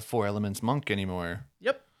Way of Four Elements monk anymore.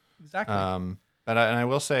 yep, exactly. But I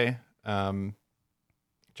will say, jumping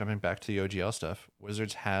back to the OGL stuff,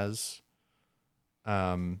 Wizards has,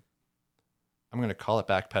 I'm going to call it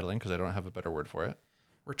backpedaling because I don't have a better word for it.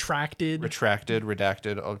 Retracted. Retracted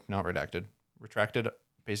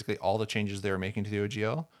basically all the changes they were making to the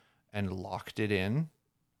OGL and locked it in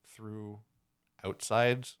through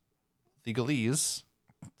outside legalese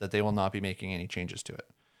that they will not be making any changes to it.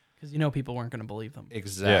 Because people weren't going to believe them.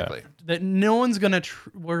 Exactly. That no one's gonna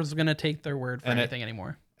take their word for And anything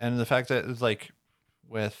anymore. And the fact that it's like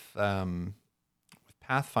with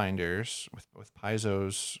Pathfinders, with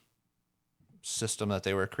Paizo's system that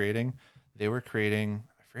they were creating,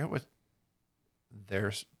 I forget what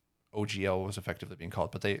their OGL was effectively being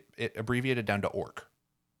called, but it abbreviated down to orc.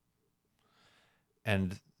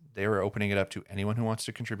 And they were opening it up to anyone who wants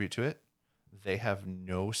to contribute to it. They have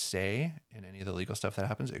no say in any of the legal stuff that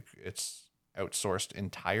happens. It's outsourced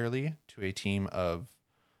entirely to a team of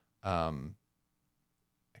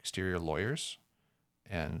exterior lawyers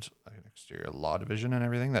and an exterior law division and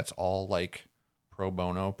everything. That's all like pro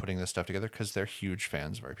bono putting this stuff together because they're huge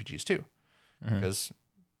fans of RPGs too. Because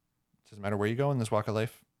it doesn't matter where you go in this walk of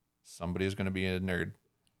life, somebody is going to be a nerd.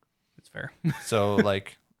 It's fair. So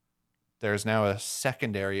like there's now a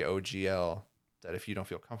secondary OGL that if you don't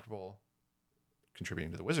feel comfortable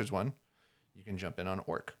contributing to the Wizards one, you can jump in on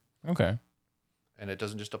Orc. Okay. And it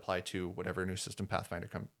doesn't just apply to whatever new system Pathfinder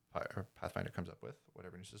comes up with,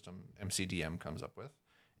 whatever new system MCDM comes up with.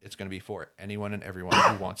 It's going to be for anyone and everyone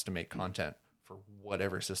who wants to make content for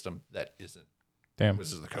whatever system that isn't Damn.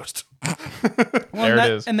 Wizards of the Coast. There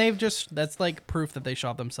it is. And that's like proof that they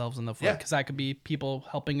shot themselves in the foot, Yeah. because that could be people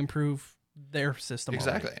helping improve their system.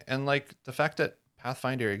 Exactly. already. And like the fact that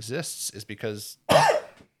Pathfinder exists is because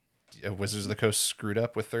Wizards of the Coast screwed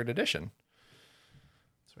up with 3rd edition.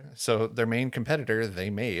 So their main competitor they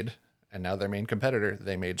made, and now their main competitor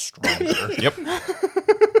they made stronger. Yep.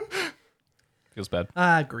 Feels bad.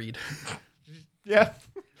 Agreed. Yeah.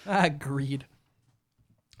 Agreed.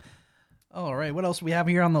 All right, what else do we have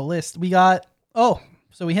here on the list? We got,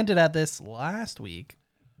 so we hinted at this last week,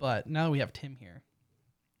 but now we have Tim here.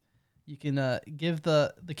 You can give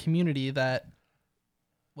the community that,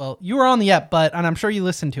 well, you were on the app, and I'm sure you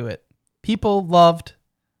listened to it. People loved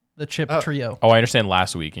the Chip Trio. Oh, I understand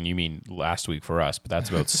last week, and you mean last week for us, but that's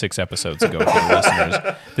about 6 episodes ago for the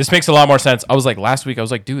listeners. This makes a lot more sense. I was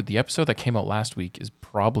like, dude, the episode that came out last week is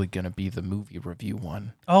probably going to be the movie review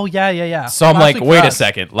one. Oh, yeah. So I'm Last like, week for wait a us.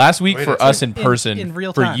 second. Last week Wait for a us second. in person, In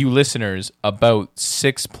real for time. you listeners, about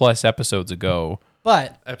 6+ episodes ago.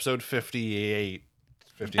 But Episode 58,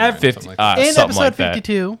 59, 50, something like that. in something episode like that.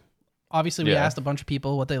 52, obviously we Yeah. asked a bunch of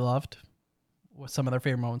people what they loved, what some of their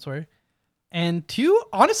favorite moments were. And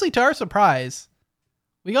honestly, to our surprise,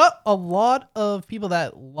 we got a lot of people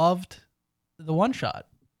that loved the one shot.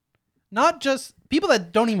 Not just people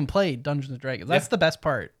that don't even play Dungeons and Dragons. That's the best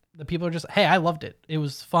part. The people are just, hey, I loved it. It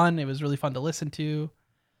was fun. It was really fun to listen to.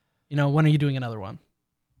 When are you doing another one?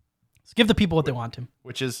 So give the people what they want, Tim.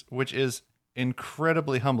 Which is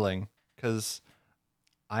incredibly humbling because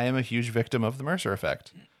I am a huge victim of the Mercer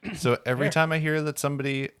effect. So every time I hear that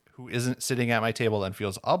somebody who isn't sitting at my table and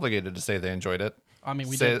feels obligated to say they enjoyed it, I mean,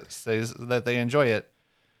 we did. says that they enjoy it,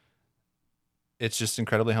 it's just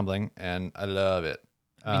incredibly humbling, and I love it.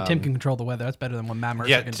 I mean, Tim can control the weather. That's better than what Matt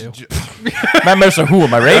Mercer can do. Matt Mercer, who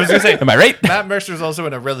am I right? I was gonna say, am I right? Matt Mercer is also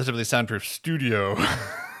in a relatively soundproof studio.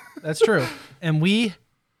 That's true. And we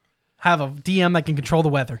have a DM that can control the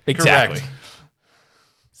weather. Exactly. Correct.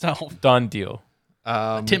 So Done deal.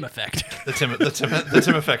 Tim effect. The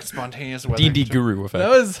Tim effect, spontaneous weather. DnD Guru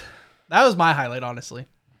effect. That was my highlight, honestly.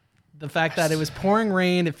 The fact that it was pouring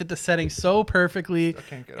rain, it fit the setting so perfectly,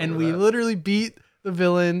 can't get and over we that. literally beat the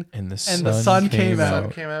villain, And the sun came out.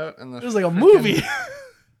 Sun came out, and It was like a movie.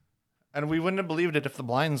 and we wouldn't have believed it if the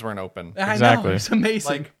blinds weren't open. I know, Exactly. it was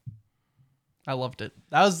amazing. Like, I loved it.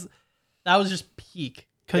 That was just peak.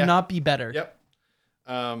 Could Yeah. not be better. yep.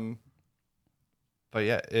 But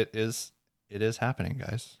yeah, it is happening,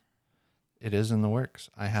 guys. It is in the works.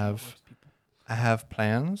 I have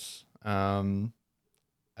plans.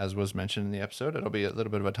 As was mentioned in the episode, it'll be a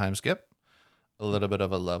little bit of a time skip, a little bit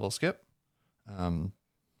of a level skip.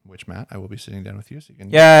 Which Matt, I will be sitting down with you so you can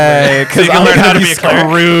Yay, because can I'm learn how going to to be be a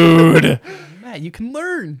cleric. screwed. Matt, you can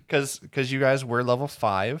learn. because you guys were level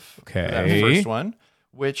 5 for that Okay. first one,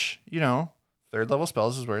 which, third level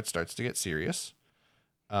spells is where it starts to get serious.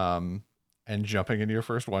 And jumping into your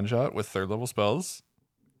first one shot with third level spells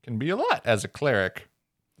can be a lot as a cleric.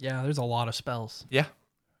 Yeah, there's a lot of spells. Yeah.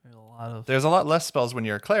 There's There's a lot of. a lot less spells when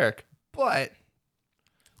you're a cleric, but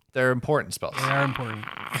they're important spells. They are important.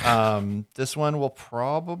 This one will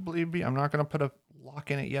probably be, I'm not going to put a lock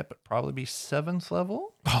in it yet, but probably be 7th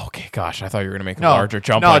level. Oh, okay, gosh, I thought you were going to make a larger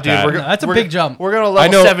jump no, like dude, that. No, that's a big jump. We're going to I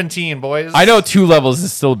level know- 17, boys. I know 2 levels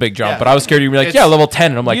is still a big jump, Yeah. but I was scared you'd be like, It's- yeah, level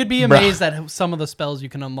 10. And I'm like, You'd be bruh. amazed at some of the spells you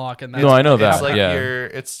can unlock. And No, I know that. It's like yeah.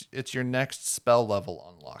 it's your next spell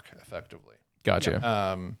level unlock, effectively. Gotcha.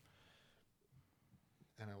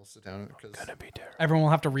 And I will sit down because everyone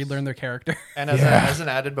will have to relearn their character. and as, Yeah. as an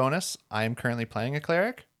added bonus, I am currently playing a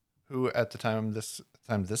cleric who, at the time this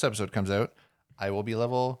episode comes out, I will be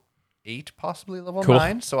level 8, possibly level Cool.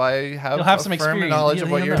 9. So I have, You'll have a some firm experience. knowledge of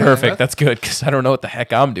You'll what know. you're Perfect. dealing That's good because I don't know what the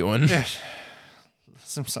heck I'm doing. with.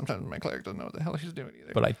 Sometimes my cleric doesn't know what the hell he's doing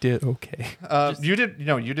either. But I did okay. You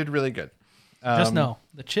did really good. Just know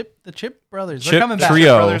the Chip brothers. Chip They're coming back.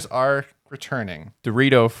 Trio. Brothers are returning.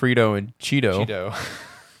 Dorito, Frito, and Cheeto Cheeto.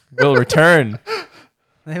 will return.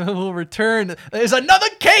 They will return. There's another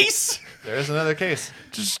case. There is another case.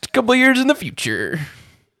 Just a couple years in the future.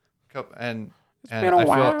 And been a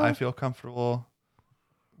while. I feel comfortable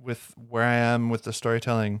with where I am with the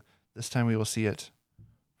storytelling. This time we will see it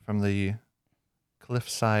from the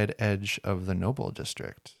cliffside edge of the Noble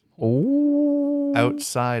District, Oh.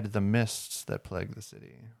 outside the mists that plague the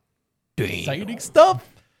city. Exciting stuff.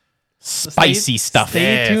 Spicy stuff. Stay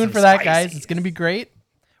Yeah, tuned some for that, spicy guys. It's gonna be great.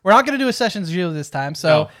 We're not gonna do a sessions review this time, so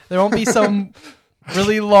No. there won't be some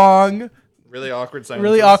really long, Really awkward silences.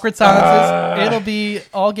 really awkward silences. It'll be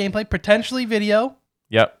all gameplay, potentially video.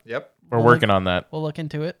 Yep. Yep. We're We'll working on that. We'll look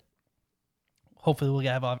into it. Hopefully, we'll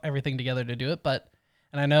have everything together to do it.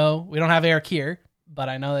 And I know we don't have Eric here, but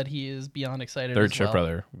I know that he is beyond excited. Third as Chip well.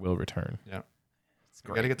 brother will return. Yeah.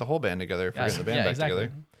 We got to get the whole band together if we're getting the band back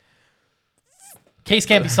together. Case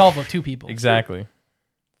can't be solved with 2 people. Exactly.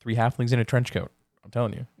 3 halflings in a trench coat. I'm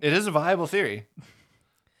telling you. It is a viable theory.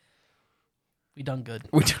 We done good.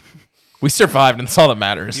 We survived, and that's all that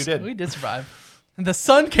matters. You did. We did survive. And the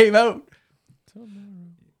sun came out. You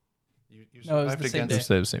No, it was survived the same against.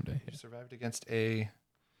 day. The same day. You survived against a.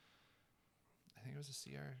 I think it was a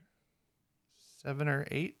CR 7 or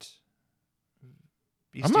 8.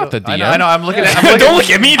 I'm not the DM. I know. I'm looking at. Don't look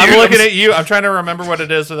at me, dude. I'm looking at you. I'm trying to remember what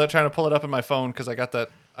it is without trying to pull it up in my phone because I got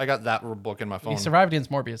that book in my phone. We survived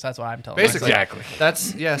against Morbius. That's what I'm telling you. Basically, Exactly.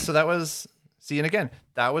 That's So that was. See, and again,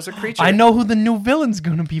 that was a creature. I know who the new villain's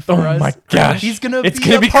gonna be for Oh us. my gosh. He's gonna It's be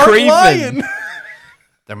gonna a be part Craven. lion.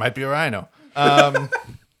 There might be a rhino.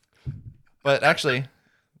 But actually,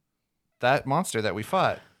 that monster that we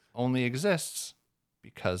fought only exists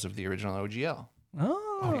because of the original OGL.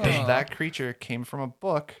 Oh, That creature came from a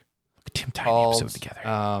book Tim Tiny called. episode together.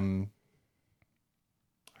 I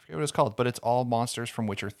forget what it's called, but it's all monsters from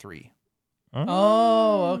Witcher 3.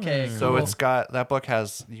 Oh, okay. So cool. it's got that book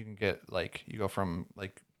has you can get you go from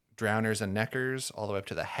drowners and neckers all the way up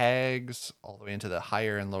to the hags, all the way into the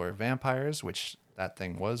higher and lower vampires, which that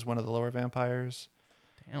thing was one of the lower vampires.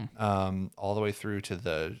 Damn. All the way through to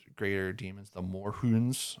the greater demons, the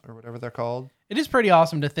Morhoons or whatever they're called. It is pretty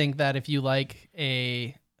awesome to think that if you like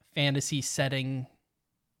a fantasy setting,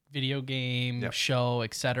 video game, Yep. show,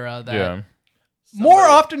 etc., that Yeah. more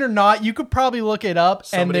often or not, you could probably look it up, and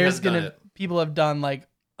Somebody there's has done gonna it. people have done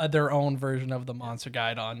their own version of the monster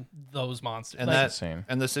guide on those monsters. And Like, that insane.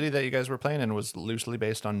 and the city that you guys were playing in was loosely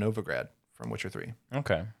based on Novigrad from Witcher 3.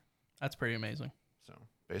 Okay. That's pretty amazing. So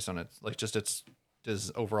based on its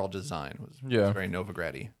overall design was very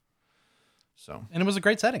Novigrad-y. So And it was a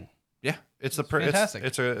great setting. yeah, it's fantastic.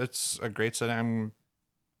 It's a great setting. I'm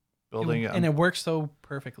building and it works so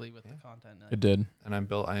perfectly with the content. It did. And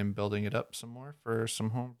I am building it up some more for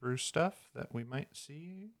some homebrew stuff that we might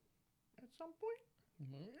see at some point.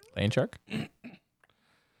 Land shark?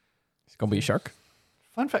 It's gonna be a shark.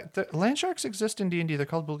 Fun fact: the land sharks exist in D&D. They're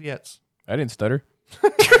called boulettes. I didn't stutter.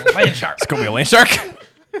 Land shark. It's gonna be a land shark.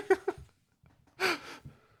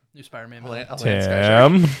 New Spider-Man.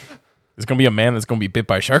 Damn. There's gonna be a man that's gonna be bit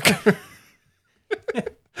by a shark.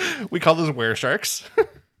 We call those were sharks.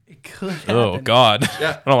 It could happen. Oh God.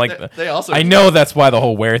 Yeah, I don't like that. They also. I know that's why the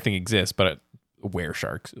whole were thing exists, but were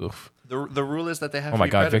sharks. Oof. The rule is that they have. Oh my to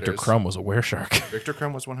be God, predators. Victor Crumb was a were shark. Victor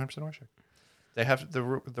Crumb was 100% a were shark. They have the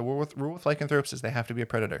rule with lycanthropes is they have to be a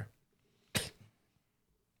predator.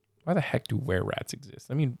 Why the heck do were rats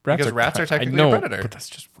exist? I mean, rats Because are rats are technically I know, a predator. but that's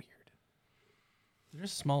just weird. They're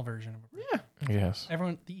just a small version of it. Yeah, Yes.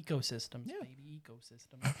 Everyone, the ecosystem. Yeah. Baby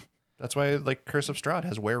ecosystem. that's why like Curse of Strahd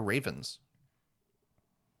has were ravens.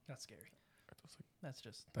 That's scary.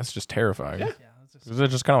 That's just terrifying. Yeah. That's Is it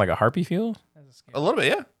just kind of like a harpy feel? A little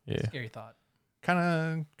bit, yeah. Yeah. scary thought.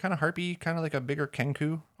 Kind of harpy, kind of like a bigger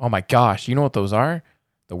Kenku. Oh my gosh, you know what those are?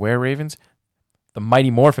 The were ravens, the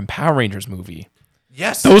Mighty Morphin Power Rangers movie.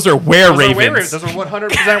 Yes, Those are were ravens. Those are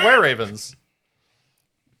 100% were ravens.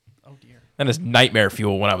 Oh dear. That is nightmare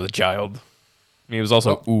fuel when I was a child. I mean, it was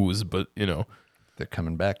also ooze, but you know. They're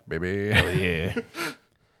coming back, baby. Yeah.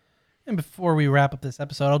 And before we wrap up this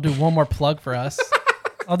episode, I'll do one more plug for us.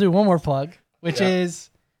 I'll do one more plug, which is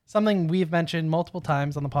something we've mentioned multiple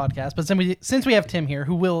times on the podcast. But since we have Tim here,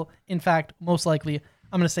 who will, in fact, most likely,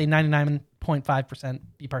 I'm going to say 99.5%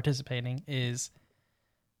 be participating, is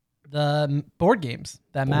the board games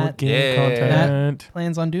that Matt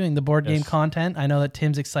plans on doing. The board game content. I know that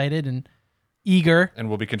Tim's excited and eager. And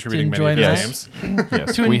we'll be contributing many enjoy of the this. games.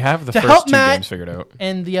 Yes, we have the to first help two Matt games figured out.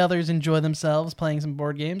 And the others enjoy themselves playing some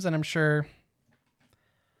board games. And I'm sure...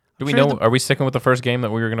 Do we know? Are we sticking with the first game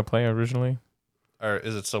that we were going to play originally? Or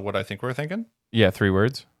is it still what I think we're thinking? Yeah, 3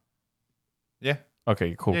 words. Yeah.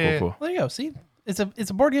 Okay, cool. Well, there you go. See? It's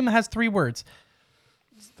a board game that has 3 words.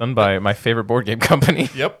 It's done by my favorite board game company.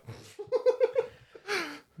 Yep.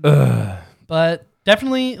 But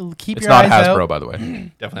definitely keep It's your not eyes Hasbro, out. by the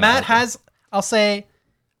way. Definitely. Matt has, I'll say,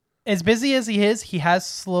 as busy as he is, he has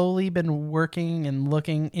slowly been working and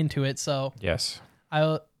looking into it. So Yes.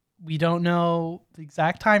 we don't know the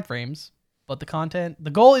exact time frames, but the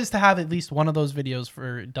goal is to have at least one of those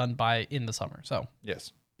videos done by in the summer. So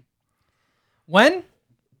Yes. when?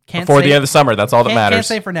 Can't Before say, the end of the summer, that's all that matters. Can't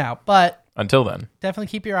say for now, but Until then. definitely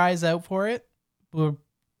keep your eyes out for it.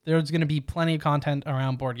 There's going to be plenty of content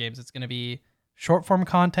around board games. It's going to be short form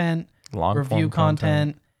content, Long review form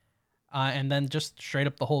content. and then just straight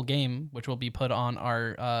up the whole game, which will be put on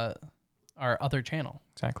our other channel,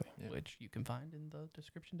 Exactly. which you can find in the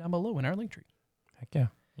description down below in our link tree. Heck yeah.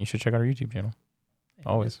 You should check out our YouTube channel. And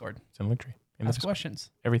Always. Discord. It's in the link tree. In the Ask Discord. questions.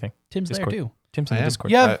 Everything. Tim's Discord. there too. Tim's in I the am.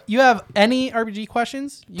 Discord. You have any RPG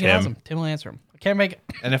questions? You can ask Tim. them. Tim will answer them. I can't make it.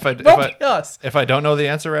 And if I Us. if I don't know the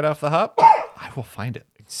answer right off the hop, I will find it.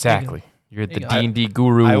 Exactly. You're the There you go. D&D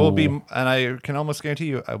guru. I will be, and I can almost guarantee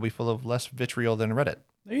you, I'll be full of less vitriol than Reddit.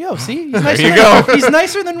 There you go. See, he's There nicer you than, go. He's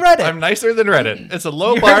nicer than Reddit. I'm nicer than Reddit. It's a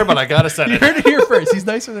low bar, but I gotta set You it. heard it here first. He's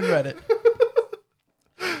nicer than Reddit.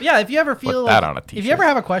 But yeah, if you ever feel Put that on a if you t-shirt. ever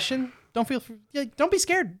have a question, don't be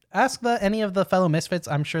scared. Ask any of the fellow misfits.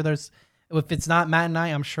 I'm sure if it's not Matt and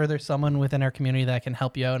I'm sure there's someone within our community that can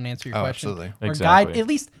help you out and answer your Oh, question. absolutely. Or Exactly. at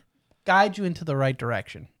least guide you into the right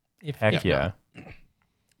direction. Heck yeah.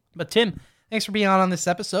 But Tim, thanks for being on this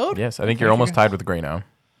episode. Yes, I think you're almost tied with Gray now.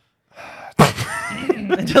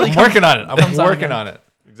 Until he I'm comes- working on it. I'm comes on working again. on it.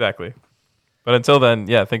 Exactly. But until then,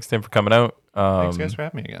 yeah, thanks Tim for coming out. Thanks guys for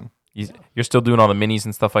having me again. You're still doing all the minis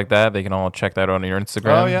and stuff like that. They can all check that out on your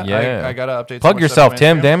Instagram. Oh yeah, I gotta update. Plug yourself,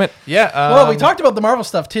 Tim. Damn it. Yeah. Well, we talked about the Marvel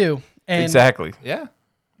stuff too. And Exactly. Yeah.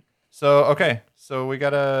 So okay. So we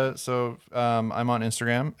gotta. So I'm on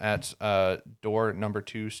Instagram at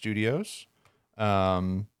Door.No2.Studios.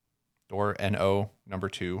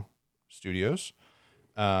 Door.No2.Studios.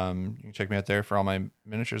 You can check me out there for all my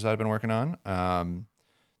miniatures that I've been working on.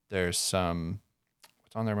 There's some.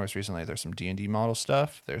 What's on there most recently? There's some D&D model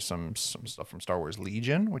stuff. There's some stuff from Star Wars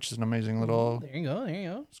Legion, which is an amazing little There you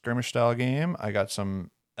go. skirmish style game. I got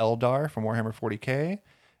some Eldar from Warhammer 40K,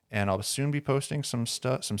 and I'll soon be posting some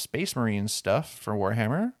Space Marine stuff for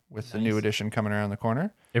Warhammer with the new edition coming around the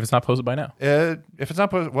corner. If it's not posted by now. If it's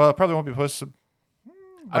not posted, well, it probably won't be posted.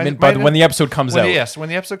 When the episode comes out. Yes, when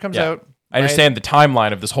the episode comes Yeah. out, I understand the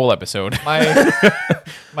timeline of this whole episode.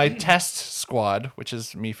 My test squad, which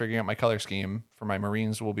is me figuring out my color scheme for my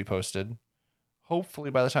Marines, will be posted. Hopefully,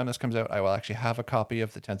 by the time this comes out, I will actually have a copy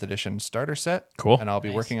of the 10th edition starter set. Cool. And I'll be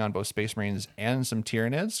working on both Space Marines and some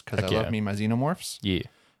Tyranids because I love me my Xenomorphs. Yeah.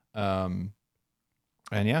 And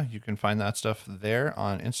yeah, you can find that stuff there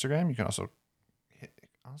on Instagram. You can also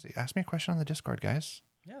honestly ask me a question on the Discord, guys.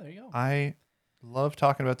 Yeah, there you go. I love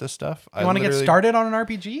talking about this stuff. You want to get started on an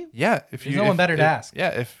RPG? Yeah. There's no one better to ask. Yeah.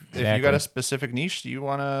 If you got a specific niche you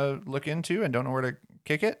want to look into and don't know where to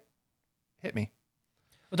kick it, hit me.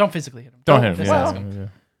 Well, don't physically hit him. Don't hit him. Just ask Yeah. him.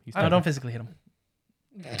 Yeah. Don't physically hit him.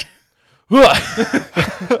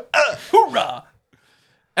 Hoorah!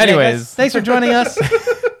 Anyways, guys, thanks for joining us.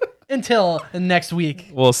 Until next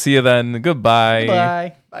week. We'll see you then. Goodbye.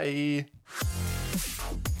 Bye. Bye.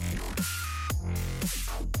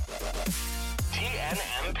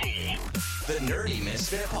 TNMP, the Nerdy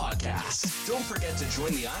Misfit Podcast. Don't forget to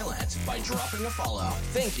join the island by dropping a follow.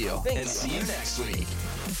 Thank you. And see you next week.